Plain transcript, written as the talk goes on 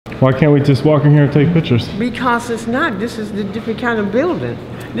Why can't we just walk in here and take pictures? Because it's not. This is the different kind of building.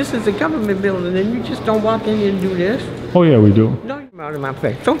 This is a government building, and you just don't walk in here and do this. Oh yeah, we do. No, you're out of my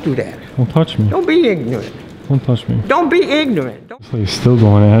face. Don't do that. Don't touch me. Don't be ignorant. Don't touch me. Don't be ignorant. This lady's still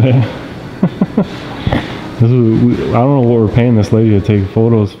going at it. I don't know what we're paying this lady to take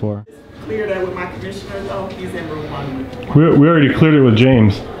photos for. Clear that with my commissioner though. He's in room 1. We already cleared it with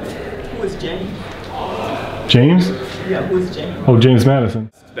James. Who is James? James? Yeah, who is James? Oh, James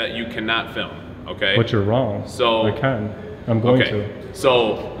Madison. That you cannot film, okay? But you're wrong. So I can. I'm going to.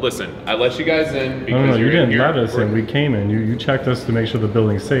 So listen, I let you guys in because No, you didn't let us in. We came in. You checked us to make sure the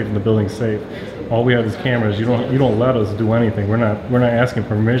building's safe, and the building's safe. All we have is cameras. You don't let us do anything. We're not asking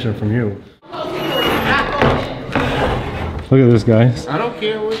permission from you. Look at this, guys. I don't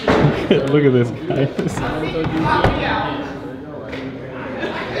care what you Look at this, guys.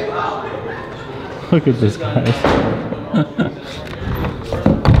 Look at this, guys.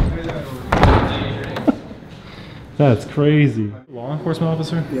 That's crazy. Law enforcement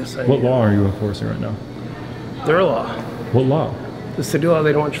officer? Yes, I am. What law are you enforcing right now? Their law. What law? The city law,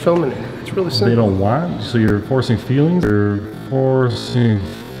 they don't want you filming it. It's really simple. They don't want? So you're forcing feelings? You're forcing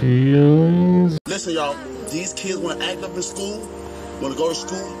feelings? Listen, y'all. These kids want to act up in school, want to go to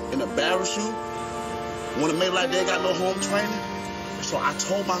school and embarrass you, want to make like they got no home training. So I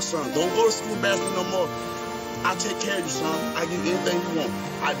told my son, don't go to school embarrass me no more. I take care of you, son. I give you anything you want.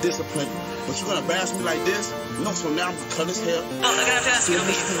 I discipline you. But you're going to embarrass me like this? No, so now I'm going to cut his hair. Oh, I gotta ask you. Send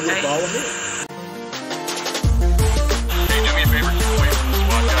him to school with bald hair. Hey, do me a favor, keep away from the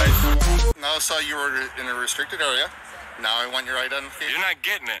SWAT guys. Now I saw you were in a restricted area. Now I want your identification. You're not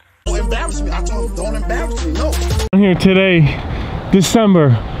getting it. Don't embarrass me. I told him, don't embarrass me. No. I'm here today, December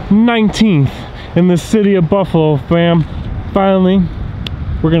 19th, in the city of Buffalo, fam. Finally,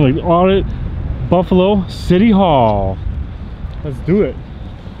 we're gonna audit Buffalo City Hall. Let's do it.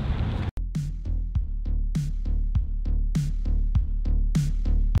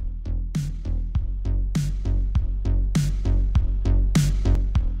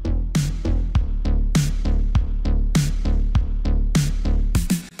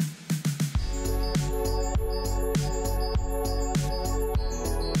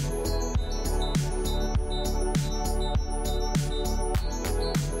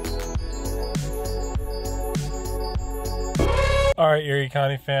 Alright, Erie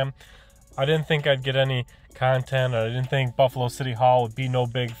County fam, I didn't think I'd get any content. I didn't think Buffalo City Hall would be no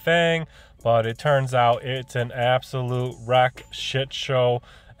big thing, but it turns out it's an absolute wreck, shit show,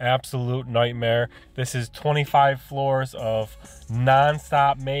 absolute nightmare. This is 25 floors of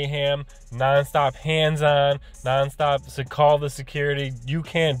non-stop mayhem, non-stop hands-on, non-stop to call the security. You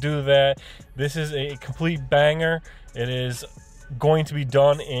can't do that. This is a complete banger. It is going to be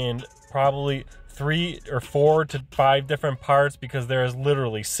done in probably 3 or 4 to 5 different parts because there is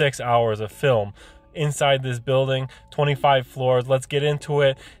literally 6 hours of film inside this building, 25 floors. Let's get into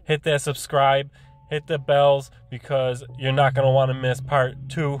it. Hit that subscribe, hit the bells, because you're not going to want to miss part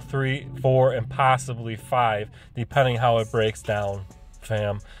 2, 3, 4, and possibly 5, depending how it breaks down,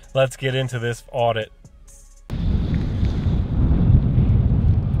 fam. Let's get into this audit.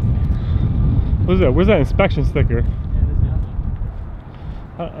 What is that? Where's that inspection sticker?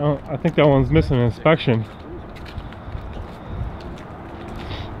 I think that one's missing an inspection.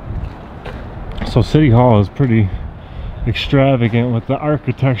 So City Hall is pretty extravagant with the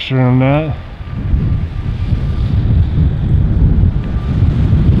architecture and that.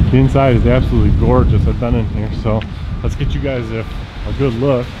 The inside is absolutely gorgeous. I've been in here, so let's get you guys a good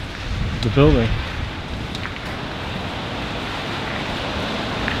look at the building.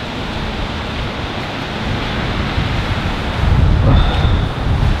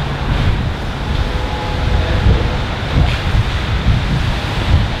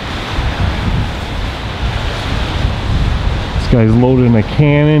 This guy's loading a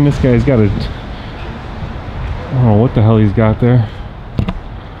cannon. This guy's got a, I don't know what the hell he's got there.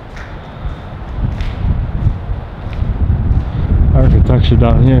 Architecture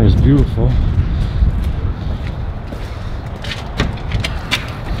down here is beautiful.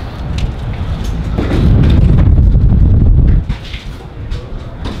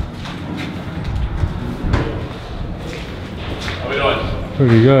 How we doing?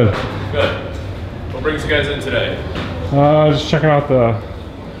 Pretty good. Good. What brings you guys in today? Just checking out the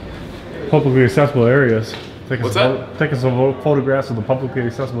publicly accessible areas. Taking some photographs of the publicly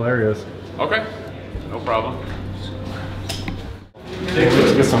accessible areas. Okay. No problem.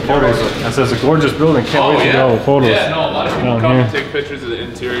 Let's get some photos. That says a gorgeous building. Can't wait to get all the photos. Yeah, no, a lot of people down come here and take pictures of the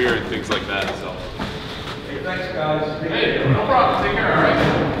interior and things like that. So. Hey, thanks, guys. Hey, no problem. Take care. All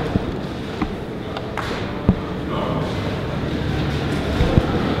right.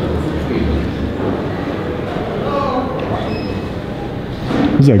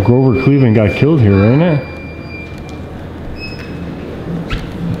 Who's that? Grover Cleveland got killed here, ain't it?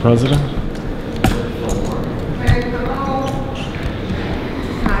 The president? Hey, hello.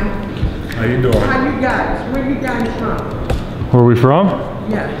 Hi. How you doing? How you guys? Where you guys from? Where are we from?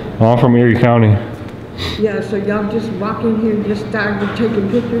 Yeah. Oh, I'm from Erie County. Yeah, so y'all just walk in here and just start taking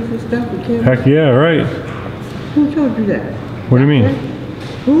pictures and stuff with cameras? Heck yeah, right. Who told you that? What do you mean?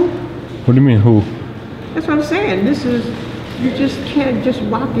 Who? What do you mean, who? That's what I'm saying. This is, you just can't just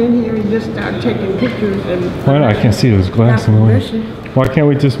walk in here and just start taking pictures and... Why not? I can't see those glass in the way. Why can't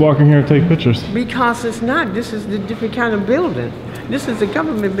we just walk in here and take pictures? Because it's not. This is a different kind of building. This is a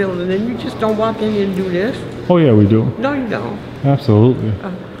government building and you just don't walk in here and do this. Oh yeah, we do. No, you don't. Absolutely.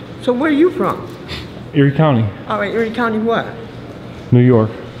 So where are you from? Erie County. All right, Erie County what? New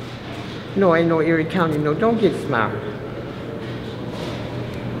York. No, ain't no Erie County. No, don't get smart.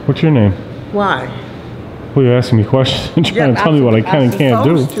 What's your name? Why? Well, you're asking me questions and trying to tell me what I can and can't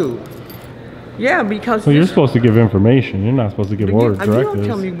do. Yeah, because... Well, you're supposed to give information. You're not supposed to give order directives. You don't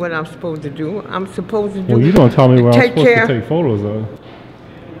tell me what I'm supposed to do. I'm supposed to do... Well, you don't tell me what I'm supposed to take photos of.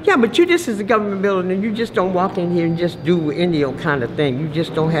 Yeah, but this is a government building and you just don't walk in here and just do any old kind of thing. You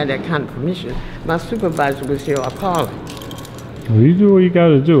just don't have that kind of permission. My supervisor was here. I'll call him. Well, you do what you got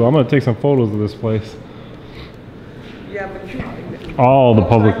to do. I'm going to take some photos of this place. Yeah, but you... All the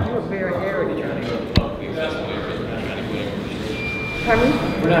public... You're very arrogant.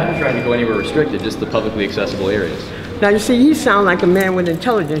 We're not trying to go anywhere restricted, just the publicly accessible areas. Now, you see, he sounds like a man with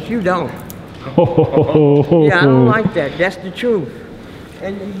intelligence. You don't. Oh. Yeah, I don't like that. That's the truth.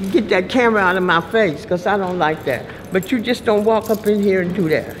 And you get that camera out of my face, because I don't like that. But you just don't walk up in here and do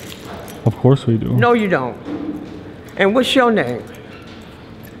that. Of course we do. No, you don't. And what's your name?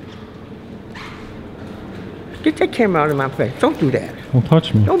 Get that camera out of my face. Don't do that. Don't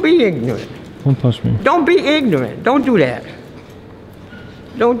touch me. Don't be ignorant. Don't touch me. Don't be ignorant. Don't do that.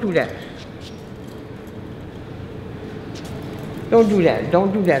 Don't do that. Don't do that.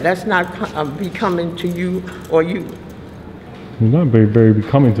 Don't do that. That's not becoming to you or you. You're not very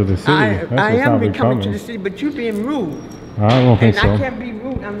becoming to the city. I am becoming to the city, but you're being rude. I don't think so. And I can't be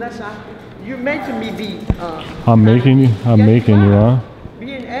rude unless you're making me be... I'm making you, huh?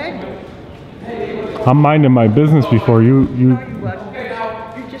 Being ignorant. I'm minding my business before you... You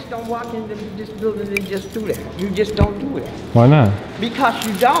just don't walk into this building and just do that. You just don't do it. Why not? Because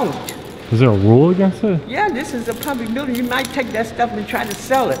you don't. Is there a rule against it? Yeah, this is a public building. You might take that stuff and try to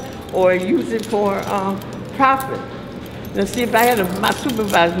sell it or use it for profit. Now see, if I had my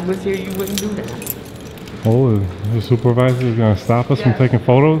supervisor was here, you wouldn't do that. Oh, the supervisor is going to stop us from taking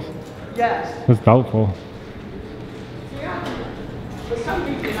photos? Yes. That's doubtful. Yeah. For some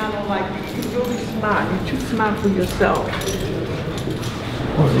reason, I don't like you. You're really smart. You're too smart for yourself.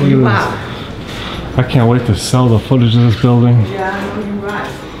 You are. I can't wait to sell the footage of this building. Yeah, I know you're right.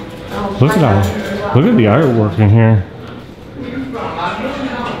 Look at the artwork in here.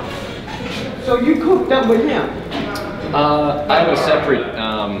 So you cooked up with him? I have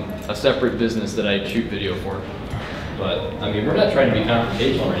a separate business that I shoot video for. But I mean, we're not trying to be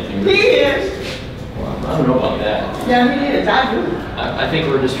confrontational or anything. He is. Well, I don't know about that. Yeah, he is. I do. I think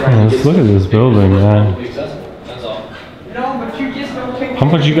we're just trying to get look at this building, man. That's all. No, but you just don't take. How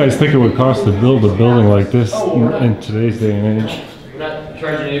much do you guys think it would cost to build a building like this in today's day and age? We're not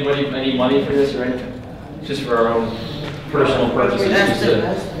charging anybody any money for this or anything. It's just for our own personal purposes.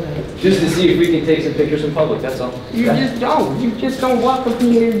 Just to see if we can take some pictures in public, that's all. You just don't. You just don't walk up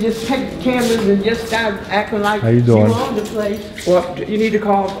in here and just take the cameras and just start acting like How you doing? you own the place. Well, you need to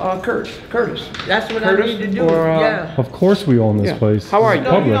call Curtis. That's what Curtis, I need to do. or, yeah. Of course we own this Yeah. place. How are you?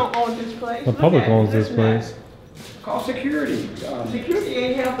 No, you don't own this place. The Look public at it. owns this Listen at place. Call security. Security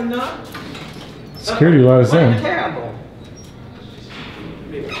ain't helping up. Security let us in. Terrible.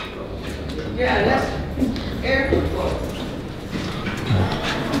 Yeah, that's Eric.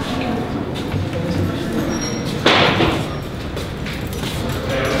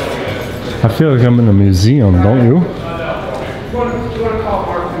 I feel like I'm in a museum, don't you? You want to call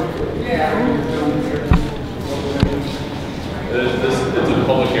Mark? It's a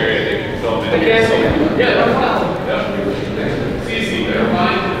public area, they can film in here. It's easy, they're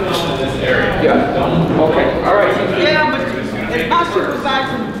fine to film in this area. Yeah. Okay. All right. Yeah, but if my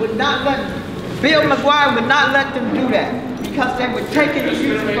supervisor would not let, Bill McGuire would not let them do that because they would take it and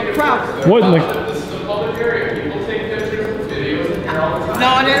use it for profit. What? This is a public area, people take pictures and videos in here all the time. No,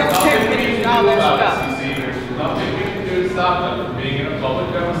 they don't take pictures and all that stuff. There's nothing we can do to stop them from being in a public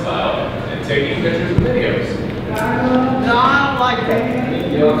domicile and taking pictures and videos. No, I don't like that.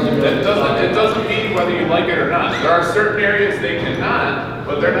 It doesn't mean whether you like it or not. There are certain areas they cannot,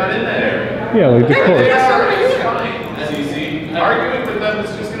 but they're not in that area. Yeah, like the court. It's fine, CC. Arguing with them is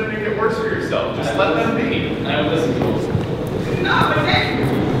yourself. Just let them be. I would listen to them. No, but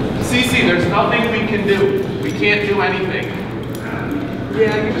then, Cece, there's nothing we can do. We can't do anything.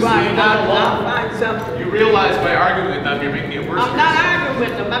 Yeah, you're Just right. leave them I'll alone. find something. You realize by arguing with them, you're making it worse. I'm not arguing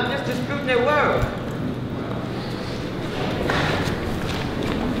with them. I'm just disputing their word.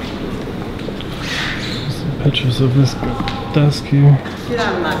 Pictures of this desk here. Get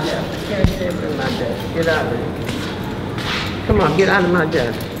out of my desk. Can't stand in my desk. Get out of there. Come on, get out of my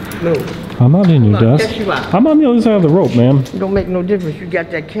desk. Move. I'm not in your Look, desk. yes, you are. I'm on the other side of the rope, ma'am. It don't make no difference. You got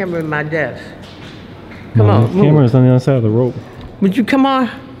that camera in my desk. Come No, on, the move. camera's on the other side of the rope. Would you come on?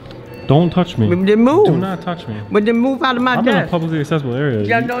 Don't touch me. Then move. Do not touch me. But then move out of my I'm in a desk. publicly accessible area.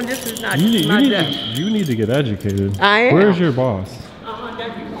 Yeah, no, this is not You my need, desk. you need to get educated. I am. Where's your boss?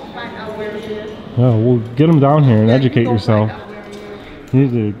 That you gonna find out where it is. Oh, well, get him down here and Yeah, you educate gonna yourself. find out where it is. You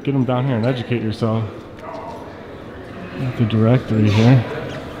need to get him down here and educate yourself. Got the directory here.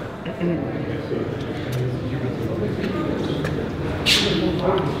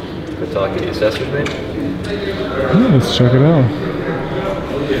 Good talking to the assessors, mate. Yeah, let's check it out.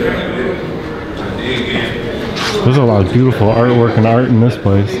 There's a lot of beautiful artwork and art in this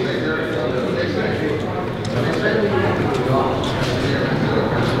place.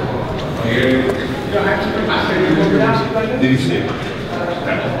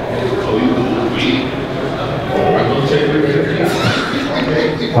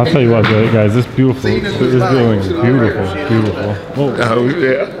 I'll tell you what, guys, this building is beautiful, beautiful. Oh,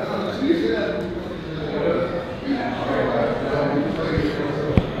 yeah.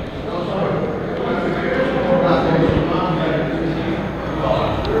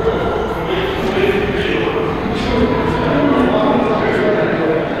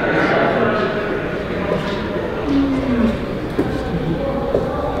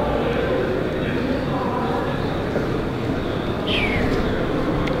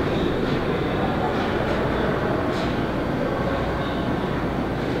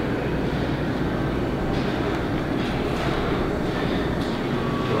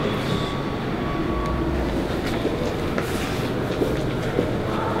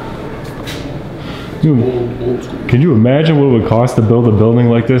 Can you imagine what it would cost to build a building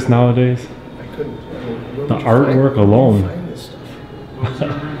like this nowadays? The artwork alone.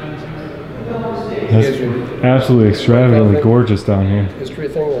 That's absolutely extravagantly gorgeous down here. History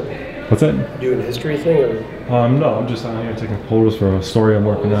thing or What's that? doing a history thing or? No, I'm just out here taking photos for a story I'm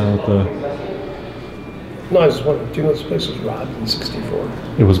working on with the... No, I was just wondering, do you know this place was robbed in '64?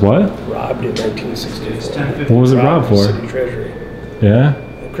 It was what? Robbed in 1964. What was it robbed for? City Treasury. Yeah?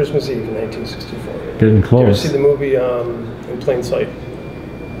 Christmas Eve in 1964. Getting Did you ever close. see the movie In Plain Sight?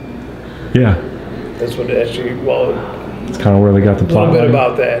 Yeah. That's what it actually, well, It's kind of where they got the a little plot bit line.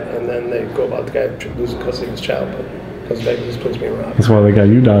 about that, and then they go about the guy losing custody of his child, but comes back to this place being robbed. That's why they got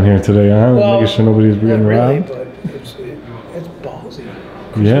you down here today, huh? Making sure nobody's not getting really, robbed. but it's ballsy.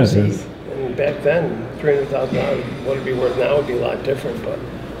 Yeah, Christmas it Eve. is. And back then, $300,000, what it'd be worth now would be a lot different, but,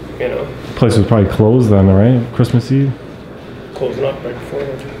 you know, The place was probably closed then, right? Christmas Eve? closing up right before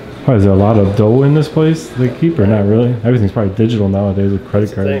that. Probably, is there a lot of dough in this place they keep or not really? Everything's probably digital nowadays with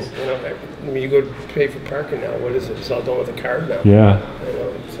credit cards. Thing, you know, I mean, you go to pay for parking now, what is it? It's all done with a card now. Yeah. You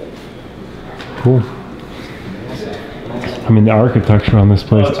know, so. Cool. I mean, the architecture on this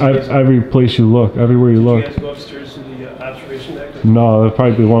place, every place you look, everywhere you look. Did you guys go upstairs to the observation deck? No, that'll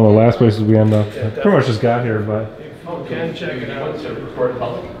probably be one of the last places we end up. Pretty much just got here, but You can check it out. It's recorded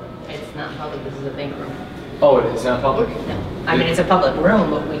public. It's not public, this is a bank room. Oh, it's not public? No. I mean, it's a public room,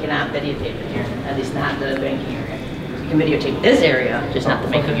 but we cannot videotape it here, at least not the banking area. You can videotape this area, just not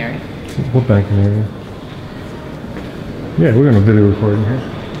the banking area. what banking area? Yeah, we're gonna video record in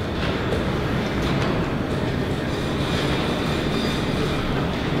here.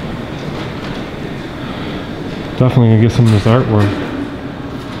 Definitely gonna get some of this artwork.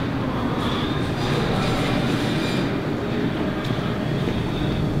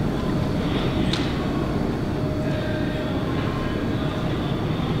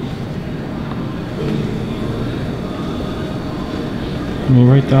 I mean,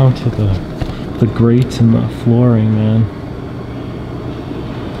 right down to the grates and the flooring, man.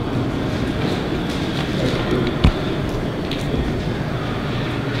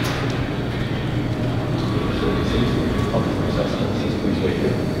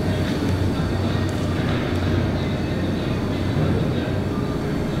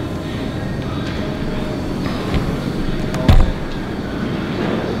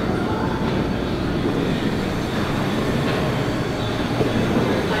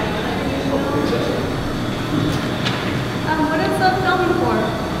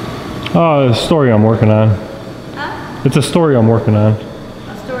 A story I'm working on. Huh? It's a story I'm working on.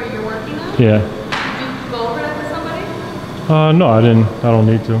 A story you're working on? Yeah. Did you go over that with somebody? No, I didn't. I don't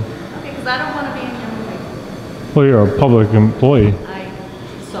need to. Okay, because I don't want to be in your movie. Well, you're a public employee. I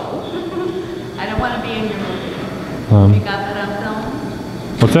don't want to be in your movie. You got that on film?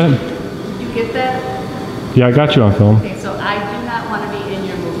 What's that? Did you get that? Yeah, I got you on film. Okay, so I do not want to be in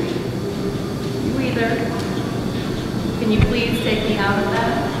your movie. You either. Can you please take me out of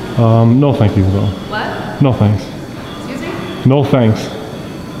that? No thank you, though. What? No thanks. Excuse me? No thanks.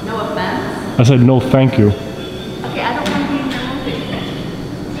 No offense? I said no thank you. Okay, I don't want to be in your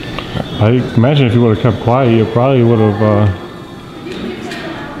movie. I imagine if you would have kept quiet, you probably would have, I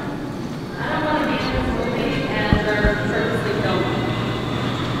don't want to be in this movie and they're purposely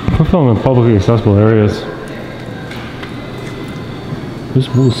filming. we're filming in publicly accessible areas. As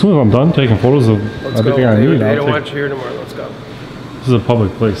soon as I'm done taking photos of everything I need, They don't want you here tomorrow. Let's go. This is a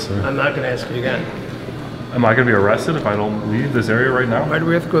public place, sir. I'm not going to ask you again. Am I going to be arrested if I don't leave this area right now? Why do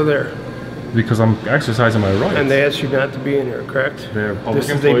we have to go there? Because I'm exercising my rights. And they asked you not to be in here, correct? They're public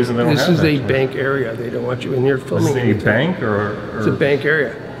employees and they don't have that. This is a bank area. They don't want you in here filming. This is a bank or? It's a bank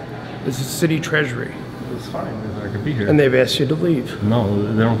area. This is city treasury. It's fine. I could be here. And they've asked you to leave.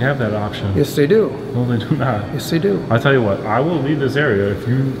 No, they don't have that option. Yes, they do. No, they do not. Yes, they do. I tell you what, I will leave this area if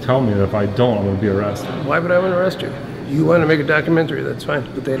you tell me that if I don't, I'm going to be arrested. Why would I want to arrest you? You want to make a documentary, that's fine,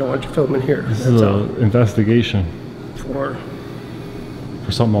 but they don't want you filming here. This is an investigation.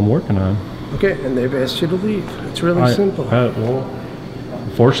 For something I'm working on. Okay, and they've asked you to leave. It's really simple. Well,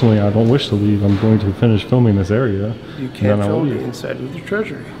 fortunately, I don't wish to leave. I'm going to finish filming this area. You can't film the inside of the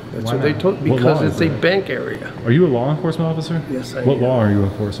treasury. That's Why what they not? told, because it's a bank area. Are you a law enforcement officer? Yes, I am. What law are you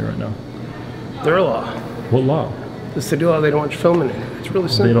enforcing right now? Their law. What law? The city law, they don't want you filming it. It's really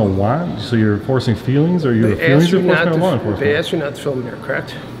simple. They don't want? So you're enforcing feelings, or you're a They feelings asked you not enforcement or law enforcement? They asked you not to film here,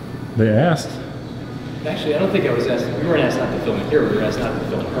 correct? They asked. Actually, I don't think I was asked. We weren't asked not to film it here. We were asked not to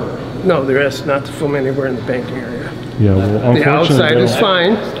film her. No, they're asked not to film anywhere in the banking area. Yeah, well, the outside is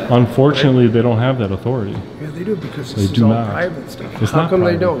fine. Unfortunately, they don't have that authority. Yeah, they do, because They this is do all not. private stuff. It's How not come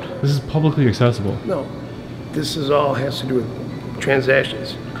private. they don't? This is publicly accessible. No, this is all has to do with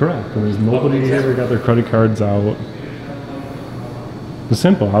transactions. Correct. And there's nobody ever got their credit cards out. It's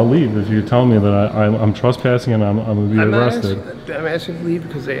simple. I'll leave if you tell me that I'm trespassing and I'm going to be arrested. I'm asking to leave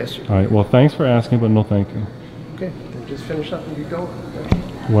because they asked you. All right. Well, thanks for asking, but no thank you. Okay, then just finish up and get going.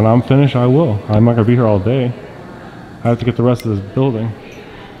 When I'm finished, I will. I'm not going to be here all day. I have to get the rest of this building.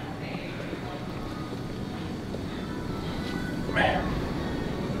 Man.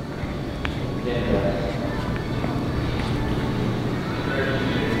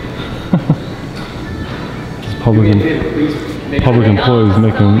 These public employees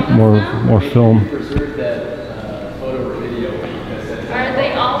making more film. Are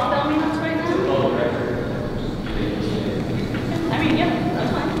they all filming us right now? I mean, yeah,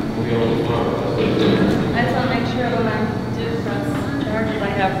 that's fine. I just want to make sure when I do press charges, I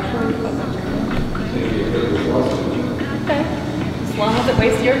have proof of what you're doing. Okay. As long as it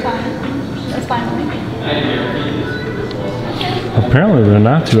wastes your time, that's fine with me. Apparently they're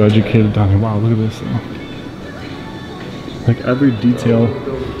not too educated down here. Wow, look at this thing. Like every detail,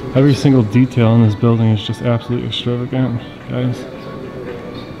 every single detail in this building is just absolutely extravagant, guys.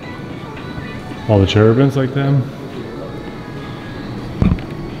 All the cherubins like them.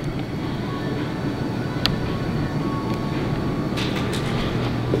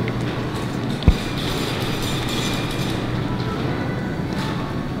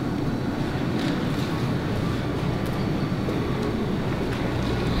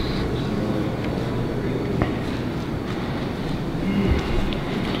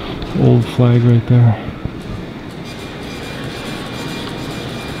 Old flag right there.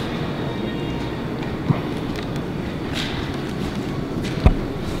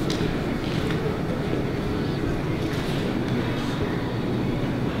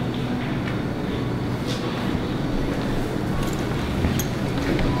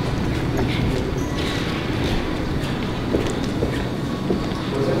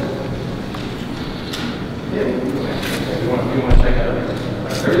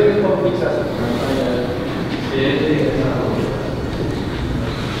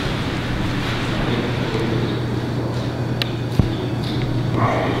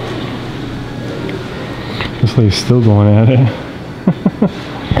 This lady's still going at it.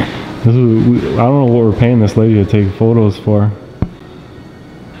 I don't know what we're paying this lady to take photos for.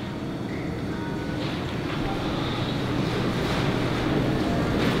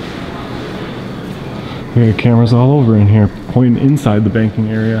 We got cameras all over in here, pointing inside the banking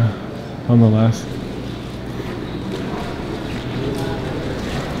area, nonetheless.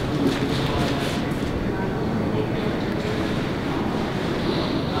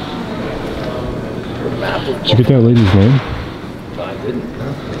 applicable. Did you get that lady's name? I didn't. No.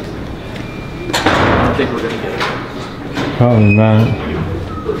 I don't think we're gonna get it. Probably not.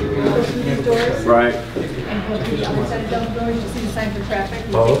 Right. And go to the other side of DeGeorge to see the sign for traffic.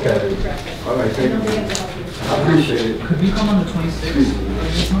 Oh, okay. All right, thank you. I appreciate it. Could we come on the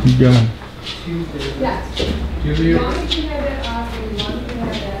 26th? You got it. Yes. Julia? As long as you have that off, and as long as you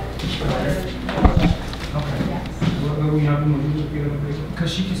have that. Okay. What we having?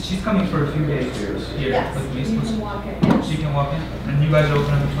 Because she's coming for a few days here. Yes, Like, you can walk in. Yes. She can walk in? And you guys are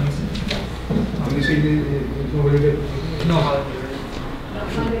open on the 26th? Yes. No holiday.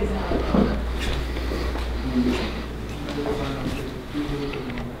 Monday's out.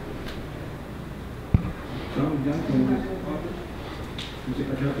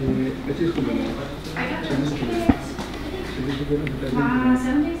 I got the ticket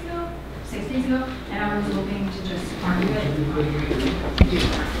 7 days ago, 6 days ago, and I was looking to just argue it.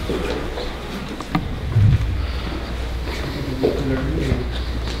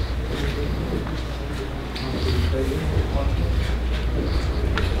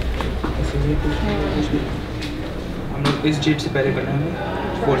 हम लोग इस date से पहले बनाएंगे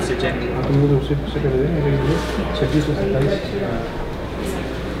 4 से 10 26 से 27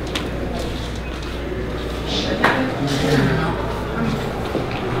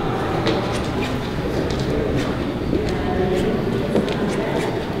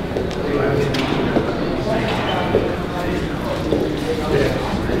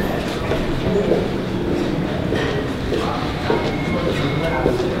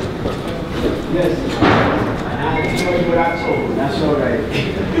 That's all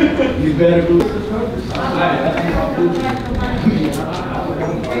right. You better do it.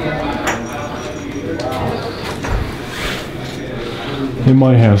 They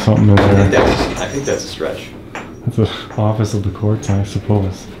might have something in there. I think that's a stretch. That's the office of the courts, I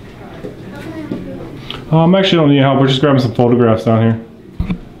suppose. Actually don't need help. We're just grabbing some photographs down here.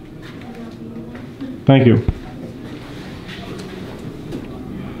 Thank you.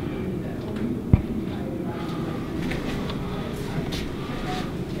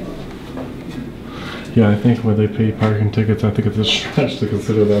 Yeah, I think when they pay parking tickets, I think it's a stretch to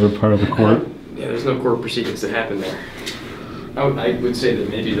consider that a part of the court. Yeah, there's no court proceedings that happen there. I would say that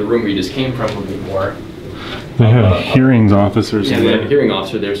maybe the room we just came from would be more. They have hearings officers. Yeah, they have a hearing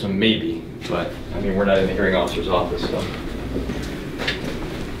officer there, so maybe. But, I mean, we're not in the hearing officer's office, so.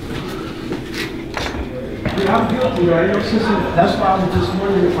 Yeah, I'm guilty, right? That's why I was just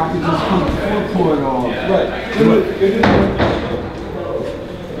wondering if I could just come full court or... Right.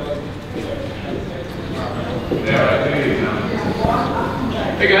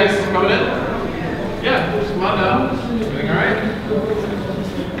 Hey guys, coming in? Yeah, just come on down. Everything all right?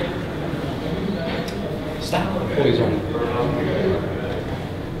 Stop. Please run.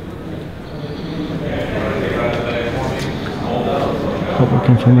 Public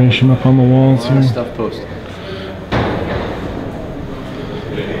information up on the walls here. Stuff posted.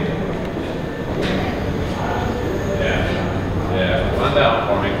 Yeah, come on down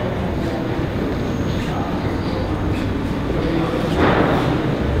for me.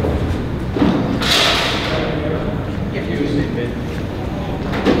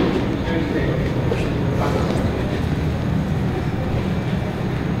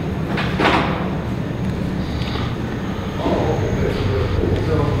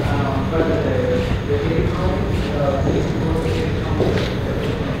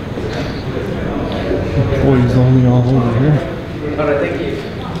 Employees only all over here. All right, thank you.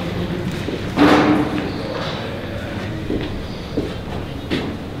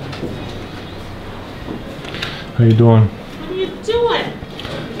 How you doing? What are you doing?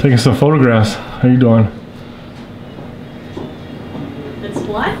 Taking some photographs. How you doing? It's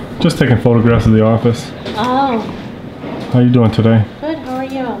what? Just taking photographs of the office. Oh, How you doing today? good. How are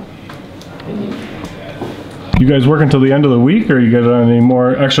you? You guys working till the end of the week, or you got any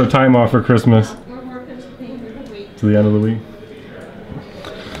more extra time off for Christmas? We're working to the end of the week. To the end of the week.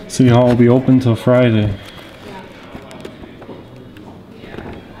 City Hall will be open till Friday.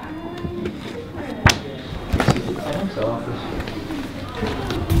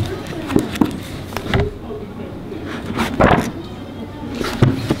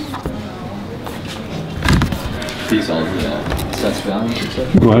 These all the assessed values,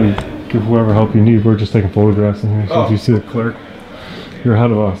 etc. Go ahead and give whoever help you need. We're just taking photographs in here. So if you see the clerk, you're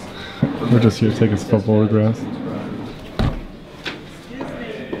ahead of us. We're just here taking some photographs.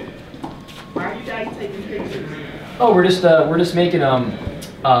 Why are you guys taking pictures? Oh, we're just making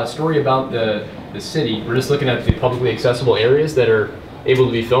a story about the city. We're just looking at the publicly accessible areas that are able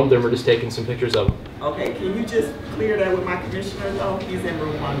to be filmed, and we're just taking some pictures of them. Okay, can you just clear that with my commissioner though? He's in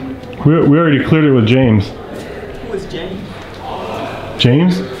room 1. We already cleared it with James. Who is James?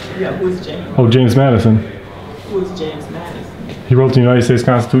 James? Yeah, who is James? Oh, James Madison. Who is James Madison? He wrote the United States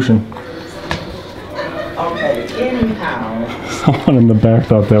Constitution. Okay, anyhow. Someone in the back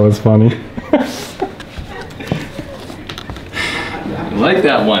thought that was funny. I like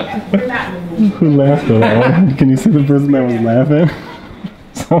that one. Who laughed at that one? Can you see the person that was laughing?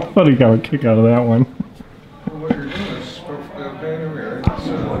 Somebody got a kick out of that one.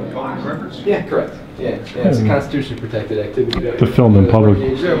 Yeah, correct. Yeah, it's a constitution protected activity. To film in public.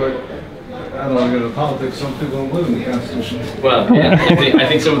 Yeah, but I don't know, in politics, some people don't live in the Constitution. Well, yeah, I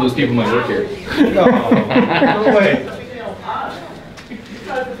think some of those people might work here. No way.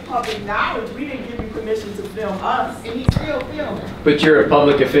 Because it's public knowledge, we didn't give you permission to film us, and he still filmed. But you're a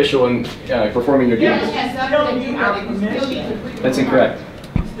public official and performing your duties. Yes, still need our permission. That's incorrect.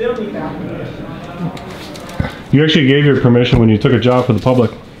 Still need our permission. You actually gave your permission when you took a job for the public.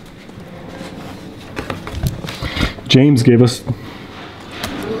 James gave us.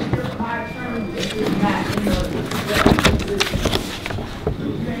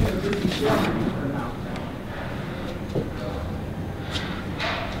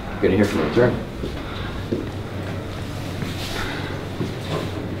 Good to hear from the attorney.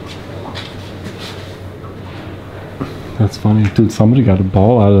 That's funny. Dude, somebody got a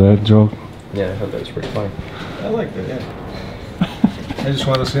ball out of that joke. Yeah, I thought that was pretty funny. I liked it, yeah. I just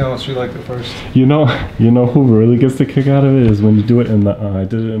want to see how much you liked it first. You know who really gets the kick out of it is when you do it in the. I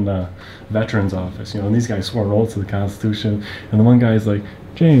did it in the veterans office. You know, and these guys swore an oath to the Constitution, and the one guy's like,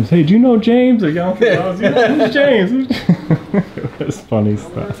 "James, hey, do you know James?" They're yelling, "Who's James?" It's funny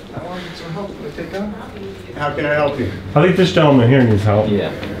stuff. I want to get some help. Can I take on? How can I help you? I think this gentleman here needs help.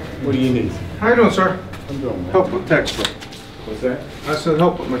 Yeah. What do you need? How you doing, sir? I'm doing well. Help with tax bill. What's that? I said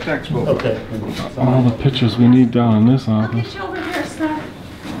help with my tax bill. Okay. All the pictures we need down in this office. Get you over here, sir.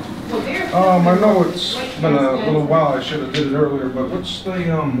 I know it's been a little while. I should have did it earlier, but what's the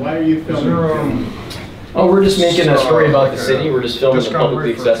Why are you filming? Is there Oh, we're just making a story about the city. We're just filming the discount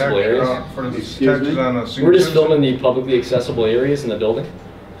publicly rate for accessible tax- areas. for the taxes on a senior We're just citizen? filming the publicly accessible areas in the building.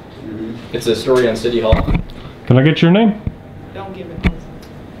 It's a story on City Hall. Can I get your name? Don't give it.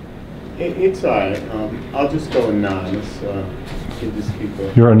 It's alright. I'll just go anonymous. You just keep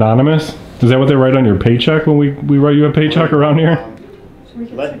going. You're anonymous? Is that what they write on your paycheck when we write you a paycheck around here?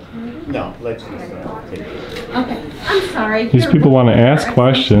 Let's just take it. Okay, I'm sorry. These people want to ask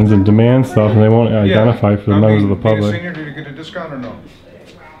questions and demand stuff, and they won't identify for the members of the Being a public. senior, did you get a discount or no?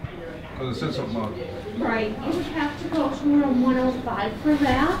 Because it said something about it. Right, you would have to go to room 105 for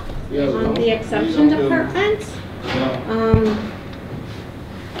that, on the exemption department.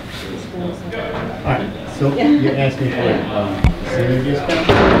 Alright, so you're asking for senior discount?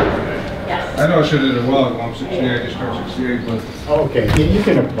 Yes. I know I should have did it well ago. I'm 68, I just turned 68, but Okay, you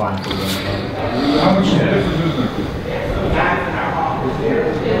can apply for them. how much difference is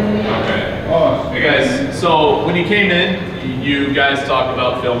Hey guys, so when you came in, you guys talked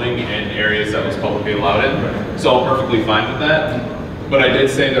about filming in areas that was publicly allowed in. So I'm perfectly fine with that. But I did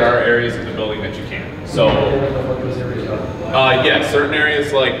say there are areas in the building that you can't. So, yeah, certain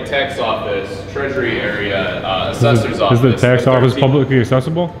areas like tax office, treasury area, assessor's office. Is the tax office publicly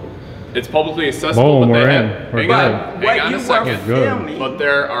accessible? It's publicly accessible, Boom, but we're they in. have, We're hang on a second. Good. But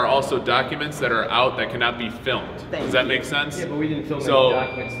there are also documents that are out that cannot be filmed. Does that make sense? Yeah, but we didn't film So- any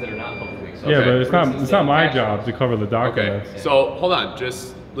documents that are not publicly accessible. Yeah, but it's For instance, not my tax- job to cover the documents. Okay, so hold on,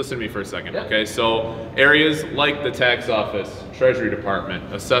 just listen to me for a second, okay? So areas like the tax office, treasury department,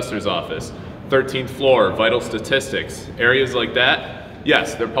 assessor's office, 13th floor, vital statistics, areas like that,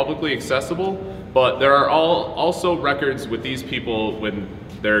 yes, they're publicly accessible, but there are also records with these people when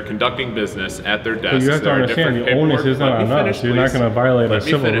they're conducting business at their desks. But you have to There are understand, different the onus paperwork. is not Let me on finish, us. You're not please. going to violate our Let me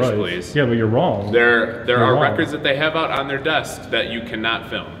civil finish, rights. please. Yeah, but you're wrong. There You're are wrong. records that they have out on their desk that you cannot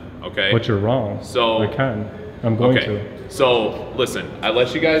film, okay? But you're wrong. So I can. I'm going to. So listen, I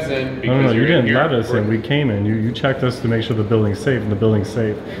let you guys in because No, you you're didn't here. let us in. We came in. You checked us to make sure the building's safe, and the building's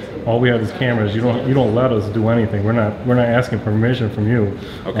safe. All we have is cameras. You don't let us do anything. We're not asking permission from you.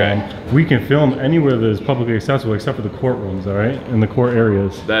 Okay. We can film anywhere that is publicly accessible except for the courtrooms, all right? In the court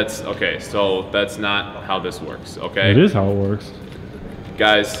areas. That's okay. So that's not how this works. Okay. It is how it works.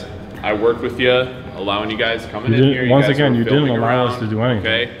 Guys, I worked with you, allowing you guys coming You in didn't- here. once guys again, were you didn't filming allow us around, to do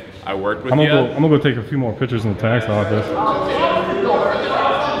anything. Okay. I worked with I'm you. gonna go take a few more pictures in the tax office.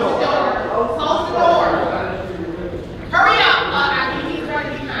 Hurry up, I think he's right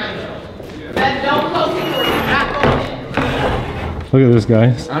behind you. Then don't close the door, you're not going in. Look at this,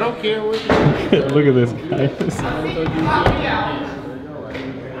 guys. I don't care what Look at this, guys.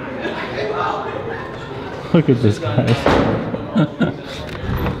 Look at this guy.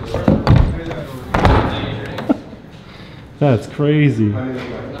 That's crazy.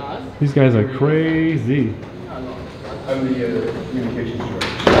 These guys are crazy. I'm the communications director.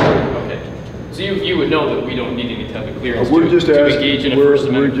 Okay. So you would know that we don't need any type of clearance We're just to asking, engage in a First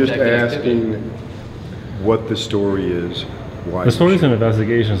Amendment we're just protected asking activity. what the story is. Why The story's an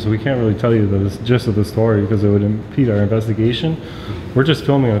investigation, so we can't really tell you the gist of the story because it would impede our investigation. We're just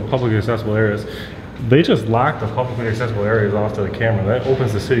filming in publicly accessible areas. They just locked the publicly accessible areas off to the camera. That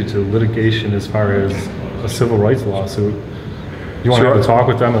opens the city to litigation as far as a civil rights lawsuit. You want to have a talk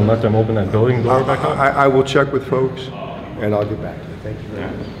with them and let them open that building door back up? I will check with folks and I'll get back to you. Thank you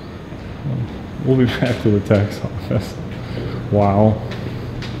very much. We'll be back to the tax office. Wow.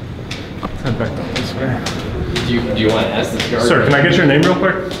 Let's head back down this way. Do you want to ask this guard? Sir, can I get your name real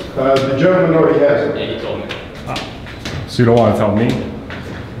quick? The gentleman already has it. Yeah, he told me. So you don't want to tell me?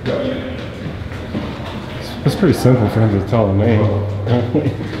 It's pretty simple for him to tell a name.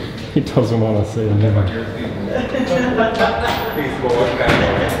 He doesn't want to say a name.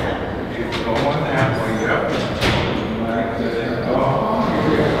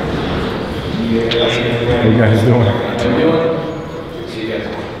 How you guys doing?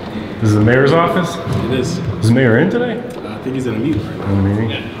 This is the mayor's office? It is. Is the mayor in today? I think he's in a meeting right now. In a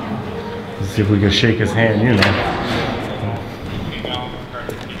meeting? Let's see if we can shake his hand, you know.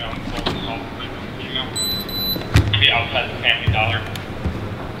 Outside the Family Dollar.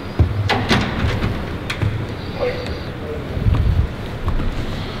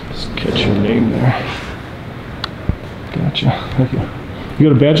 Just catch your name there. Gotcha. Thank you. You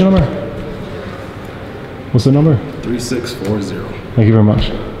got a badge number? What's the number? 3640. Thank you very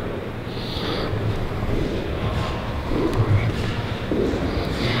much.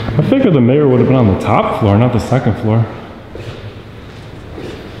 I figured the mayor would have been on the top floor, not the second floor.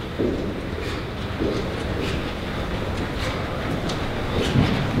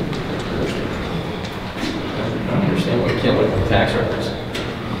 Tax records.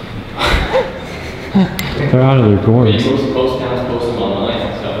 They're out of their gourds. Post towns post them online,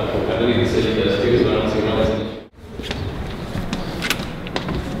 so I believe the city does too, so I don't see why it's an issue.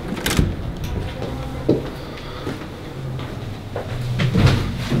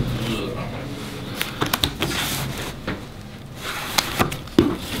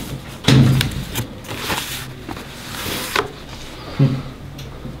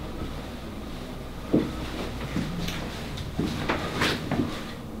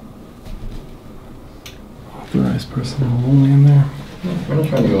 Authorized personnel only in there. We're not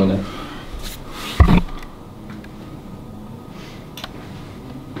trying to go in there.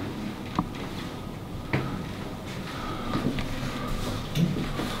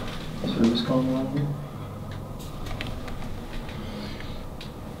 Service call line.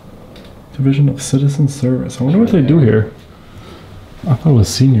 Division of Citizen Service. I wonder what they do here. I thought it was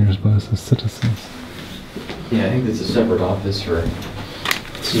seniors, but it's the citizens. Yeah, I think it's a separate office for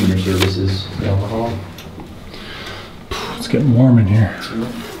senior services and alcohol. It's getting warm in here.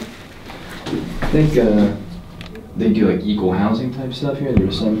 I think they do like equal housing type stuff here.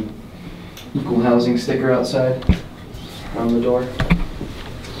 There's some equal housing sticker outside on the door.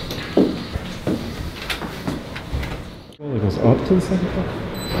 Well, it goes up to the second floor?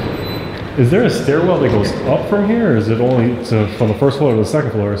 Is there a stairwell that goes up from here, or is it only from the first floor to the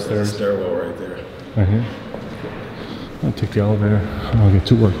second floor stairs? There's a stairwell right there. Right here? I'll take the elevator. I don't get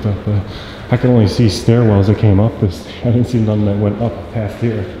too worked up, but I can only see stairwells that came up this. I didn't see none that went up past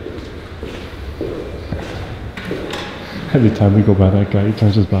here. Every time we go by that guy, he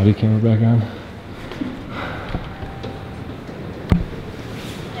turns his body camera back on.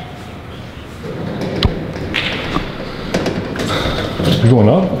 You going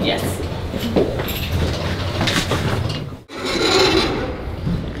up? Yes.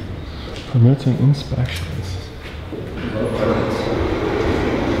 Permits and inspections.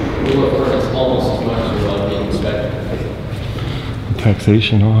 That's almost as much as being inspected.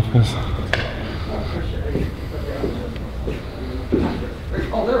 Taxation office.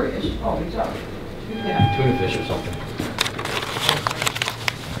 Oh, there he is. Oh, he's up. Yeah. Tuna fish or something.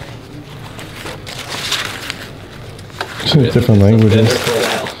 Different languages.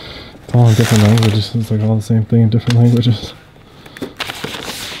 It's all in different languages. It's like all the same thing in different languages.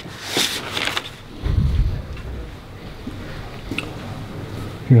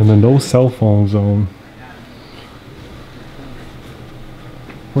 You're in the no cell phone zone.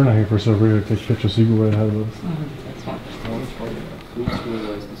 We're not here for survey to take pictures, so you go right ahead of us. That's fine.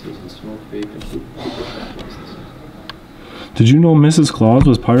 Did you know Mrs. Claus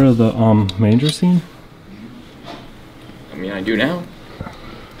was part of the manger scene? I mean, I do now.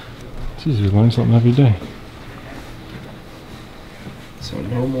 Jeez, we learn something every day. So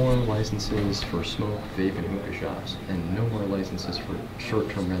no more licenses for smoke, vape, and hookah shops, and no more licenses for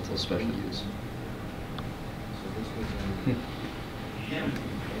short-term rental special use.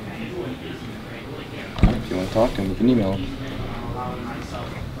 If you want to talk to him, you can email him.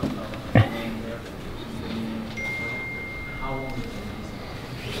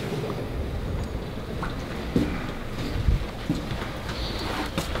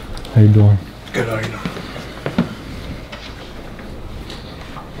 How you doing? Good, how are you doing?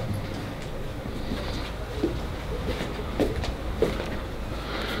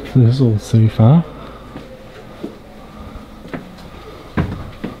 This is all safe, huh? Look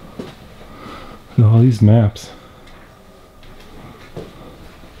at all these maps.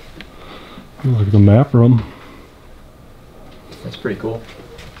 Look at the map room. That's pretty cool.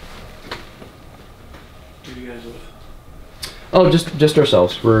 Who do you guys with? Oh, just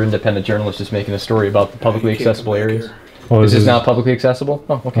ourselves. We're independent journalists just making a story about the publicly accessible areas. Oh, is this now publicly accessible?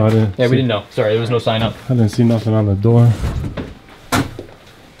 Oh, okay. Yeah, we didn't know. Sorry, there was no sign up. I didn't see nothing on the door.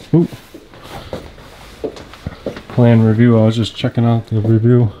 Ooh. Plan review. I was just checking out the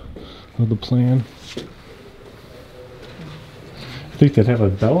review of the plan. I think they'd have a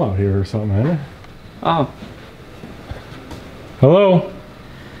bell out here or something, huh? Oh. Hello?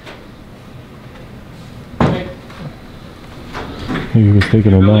 He was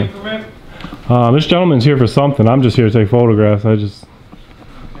taking a nap. This gentleman's here for something. I'm just here to take photographs. I just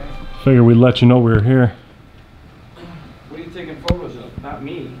figured we'd let you know we were here. What are you taking photos of? Not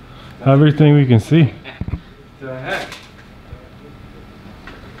me. Everything we can see. The heck?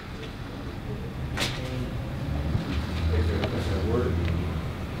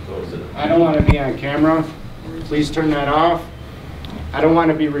 I don't want to be on camera. Please turn that off. I don't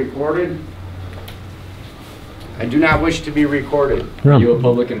want to be recorded. I do not wish to be recorded. Are you a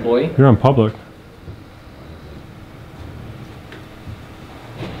public employee? You're in public.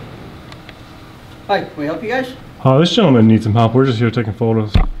 Hi, can we help you guys? This gentleman needs some help. We're just here taking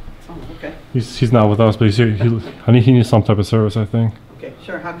photos. Oh, okay. He's not with us, but he's here. He needs some type of service, I think. Okay,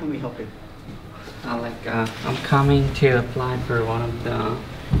 sir, how can we help you? I'm coming to apply for one of the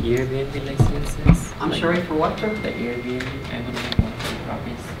Airbnb licenses. I'm sorry, for what, sir? The Airbnb. I would like one of the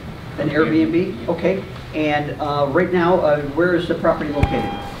properties. An Airbnb? Okay. And right now, where is the property located?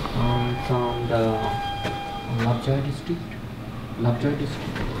 It's on the Lovejoy district. Lovejoy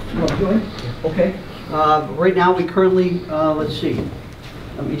district. Lovejoy? Okay. Right now, we currently, let's see.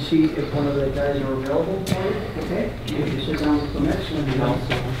 Let me see if one of the guys are available for it. Okay. If you sit down with the next one.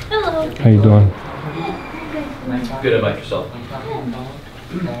 Hello. How you doing? Good about yourself. I'm talking about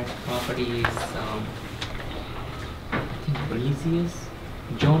that property is, I think, religious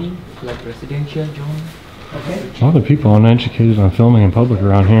zoning, like residential zoning. Okay. A lot of people aren't educated on filming in public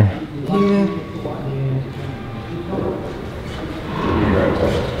around here.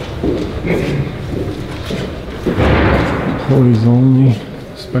 Employees only.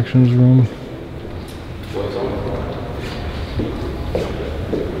 Inspections room.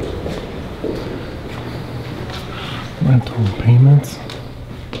 Rental payments.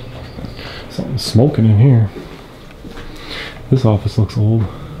 Something's smoking in here. This office looks old.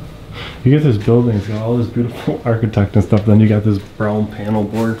 You get this building, it's got all this beautiful architect and stuff, then you got this brown panel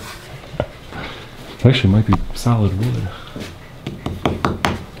board. Actually, it might be solid wood.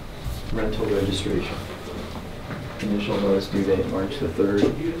 Rental registration. Initial notice due date March the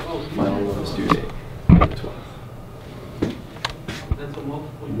 3rd. Final notice due date May the 12th.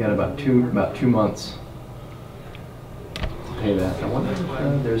 You got about two months to pay that. I wonder if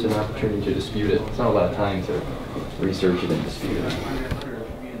there's an opportunity to dispute it. It's not a lot of time to research it and dispute it.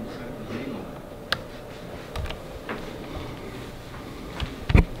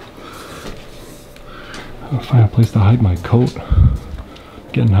 I'm gonna find a place to hide my coat.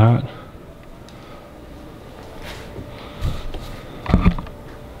 Getting hot.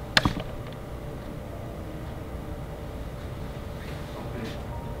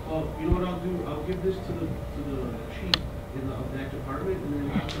 Well, you know what I'll do? I'll give this to the chief of that department, and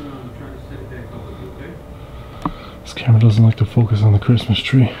then I can try to set it back up with you, okay? This camera doesn't like to focus on the Christmas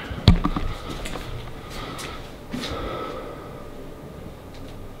tree.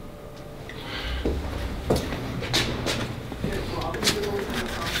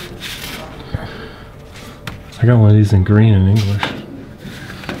 I got one of these in green in English.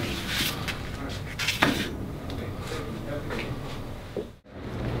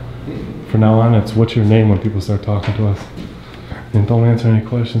 From now on, it's what's your name when people start talking to us. And don't answer any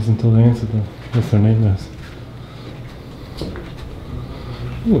questions until they answer them. What's their name is.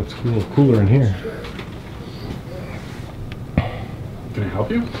 Ooh, it's a little cooler in here. Can I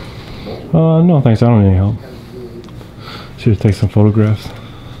help you? No thanks, I don't need any help. Should take some photographs.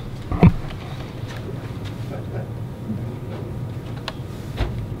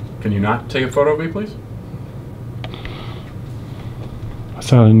 Can you not take a photo of me, please? I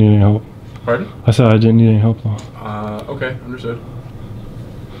said I didn't need any help. Pardon? I said I didn't need any help though. Okay, understood.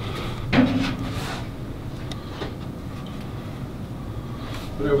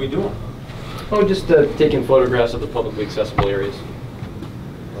 What are we doing? Oh, just taking photographs of the publicly accessible areas.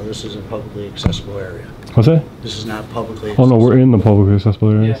 Well, this is a publicly accessible area. What's that? This is not publicly Oh accessible. no, we're in the publicly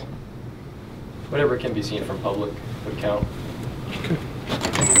accessible areas. Yeah. Whatever can be seen from public would count. Okay.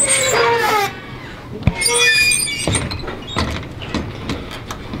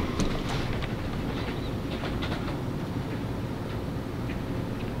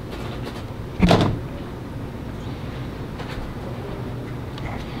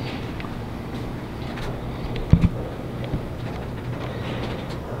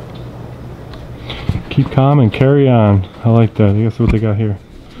 Keep calm and carry on. I like that. I guess what they got here.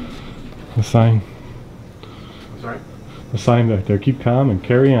 The sign. Sorry? The sign back there. Keep calm and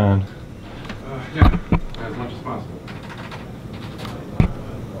carry on. Yeah, as much as possible.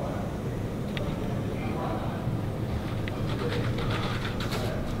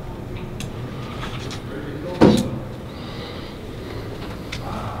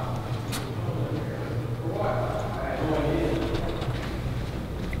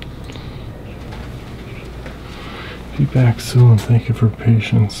 Be back soon. Thank you for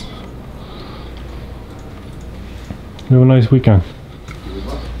patience. You have a nice weekend.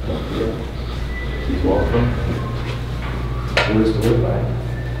 He's welcome. Words to live by.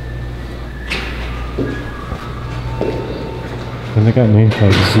 And they got name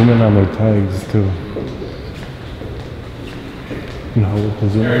tags. Zoom in on their tags too. You know what the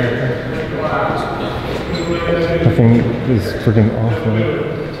zoom in? That thing is freaking awful.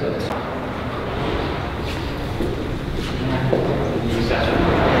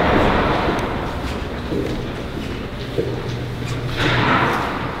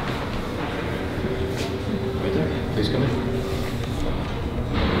 Please come in.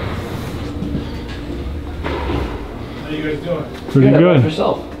 How you guys doing? Pretty How about good.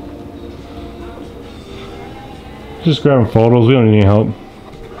 yourself? Just grabbing photos. We don't need any help.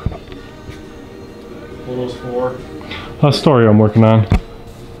 Photos for? A story I'm working on.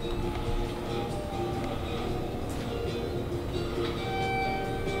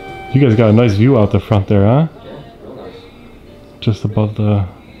 You guys got a nice view out the front there, huh? Yeah, real nice. Just above the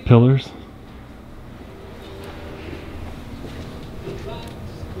pillars.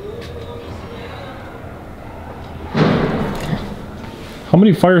 How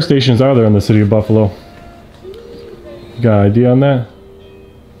many fire stations are there in the city of Buffalo? You got an idea on that? I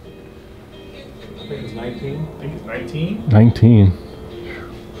think it's 19. I think it's 19. 19.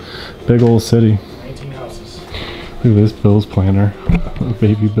 Big old city. 19 houses. Look at this Bill's planner.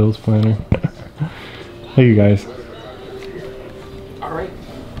 Baby Bill's planner. Hey, you guys. All right.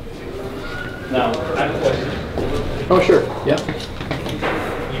 Now, I have a question. Oh, sure. Yeah.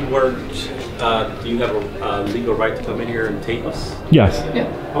 You weren't, do you have a legal right to come in here and tape us? Yes. Yeah.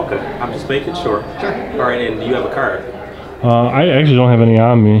 Okay, I'm just making sure. Sure. All right, and do you have a card? I actually don't have any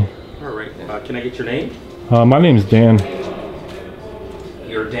on me. All right, can I get your name? My name's Dan.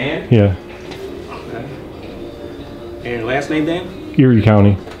 You're Dan? Yeah. Okay. And last name, Dan? Erie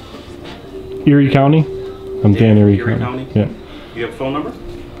County. Erie County? I'm Dan Erie Erie County. County? Yeah. You have a phone number?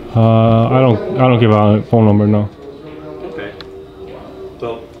 I don't give out a phone number, no. Okay.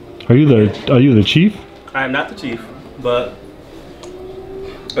 Well, Are you the chief? I am not the chief, but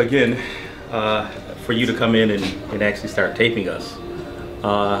again, for you to come in and actually start taping us,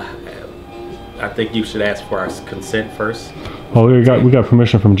 I think you should ask for our consent first. Oh, we got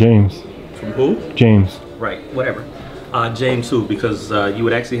permission from James. From who? James. Right, whatever. James who? Because you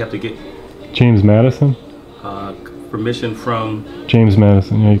would actually have to get James Madison? permission from James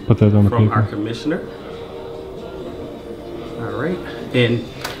Madison. Yeah, you put that on the from paper. our commissioner. All right, and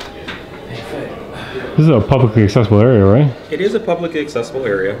This is a publicly accessible area, right? it is a publicly accessible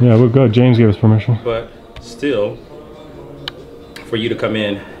area. Yeah, we're good. James gave us permission. But still, for you to come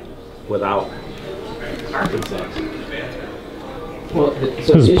in without our consent. Well, This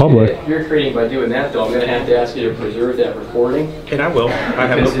is public. You're creating by doing that, though. I'm going to have to ask you to preserve that recording. And I will. I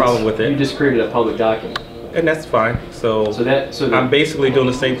have no problem with it. You just created a public document. And that's fine. So I'm basically doing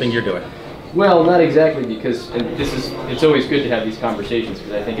the same thing you're doing. Well, not exactly, because it's always good to have these conversations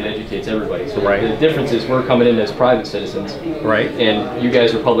because I think it educates everybody. So Right. the difference is we're coming in as private citizens. Right. And you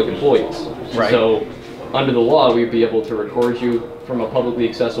guys are public employees. Right. So under the law, we'd be able to record you from a publicly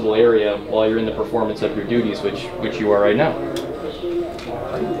accessible area while you're in the performance of your duties, which you are right now.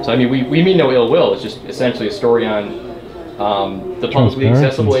 So I mean, we mean no ill will. It's just essentially a story on the publicly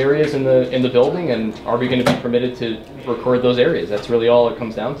accessible areas in the building, and are we going to be permitted to record those areas? That's really all it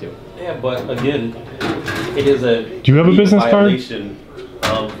comes down to. Yeah, but again, it is a Do you have a business card? Violation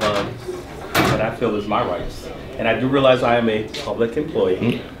of what I feel is my rights. And I do realize I am a public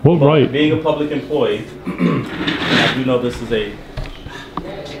employee. What right? Being a public employee, I do know this is a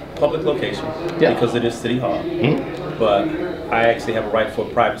public location because it is City Hall. But I actually have a right for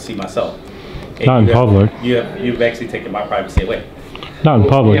privacy myself. And Not in public. You've actually taken my privacy away. Not in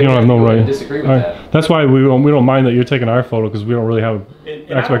public. You don't have no right. Disagree with that. That's why we don't mind that you're taking our photo, because we don't really have And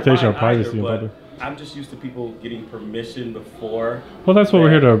expectation of I don't mind privacy in either, public. but I'm just used to people getting permission before. Well, that's what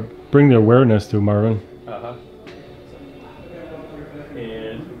we're here to bring the awareness to, Marvin.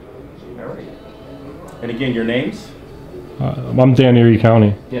 And all right. And again, your names? I'm Dan, Erie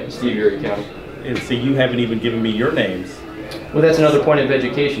County. Yeah, Steve, Erie County. And see, you haven't even given me your names. Well, that's another point of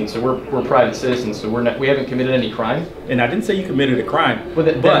education. So we're private citizens, so we haven't committed any crime. And I didn't say you committed a crime. Well,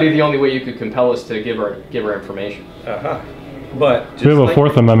 that'd be the only way you could compel us to give our information. But just We have a like,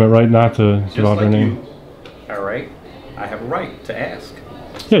 Fourth Amendment right not to give out our name. All right. I have a right to ask.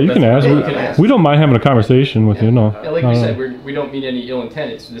 Yeah, you can ask. We don't mind having a conversation with you. No. Yeah, like we said, we don't mean any ill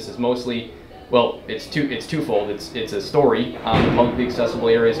intent. This is mostly, well, it's twofold. It's a story on the publicly accessible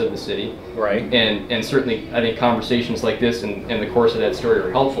areas of the city, right? And certainly, I think conversations like this and the course of that story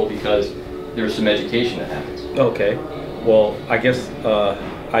are helpful because there's some education that happens. Okay. Well, I guess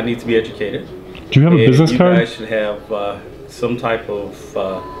I need to be educated. Do you have a business card? You guys should have some type of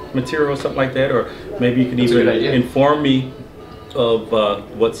material or something like that, or maybe you can even inform me of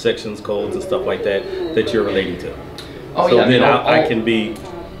what sections, codes, and stuff like that you're relating to. Oh, so yeah, then I can be.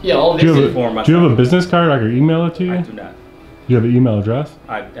 Yeah, all do you have a business card? I can email it to you. I do not. You have an email address?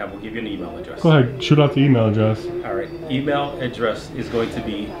 I will give you an email address. Go ahead, shoot out the email address. All right, email address is going to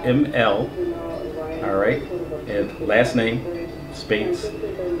be ML. All right, and last name space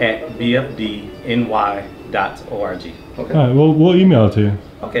at bfdny.org. Okay. All right, we'll email it to you.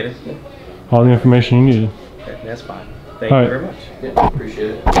 Okay. Then. All the information you need. That's fine. Thank you very much. Yeah,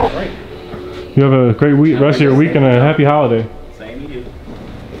 appreciate it. All right. You have a great week, rest of your week, and a happy holiday. Same to you.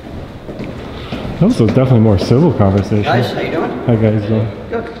 That was definitely more civil conversation. Guys, how you doing? How you guys doing?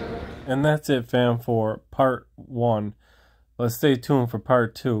 Good. And that's it, fam, for part 1. Let's stay tuned for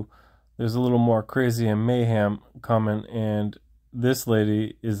part 2. There's a little more crazy and mayhem coming, and this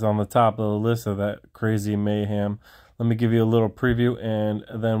lady is on the top of the list of that crazy mayhem. Let me give you a little preview, and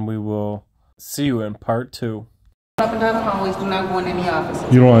then we will see you in part 2. Up and down the hallways, do not go in any offices.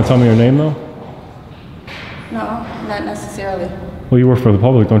 You don't want to tell me your name, though? No, not necessarily. Well, you work for the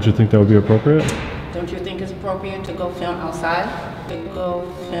public. Don't you think that would be appropriate? Don't you think it's appropriate to go film outside?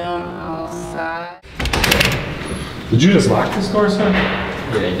 Did you just lock this door, sir?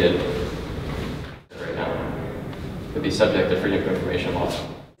 Yeah, I did. Right now. It'd be subject to freedom of information law. It's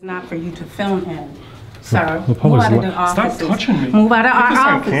not for you to film in. Sir, the move out of the Stop offices. touching me. Move out of Put our this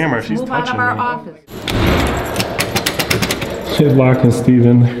on office. camera. She's move out touching of our me. office. She's locking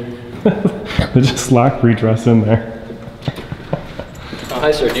Steven. They just locked Redress in there.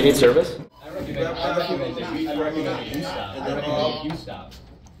 Hi, sir. Do you need service? I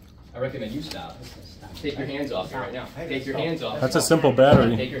recommend you stop. Take your hands off me right now. Take your hands off. That's a simple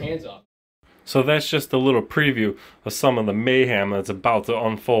battery. Take your hands off. So that's just a little preview of some of the mayhem that's about to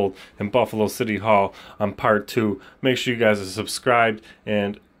unfold in Buffalo City Hall on part 2. Make sure you guys are subscribed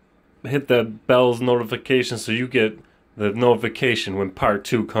and hit the bell's notification so you get the notification when part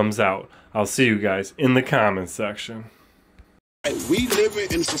 2 comes out. I'll see you guys in the comments section. We live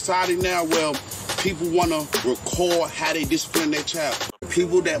in a society now where people want to record how they discipline their child.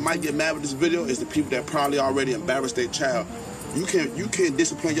 People that might get mad with this video is the people that probably already embarrassed their child. You can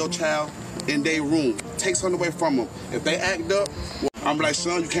discipline your child in their room. Take something away from them. If they act up, well, I'm like,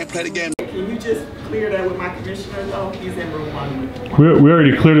 son, you can't play the game. Can you just clear that with my commissioner, though? He's in room 1. We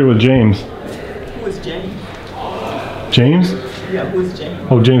already cleared it with James. Who is James? James? Yeah, who is James?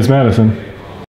 Oh, James Madison.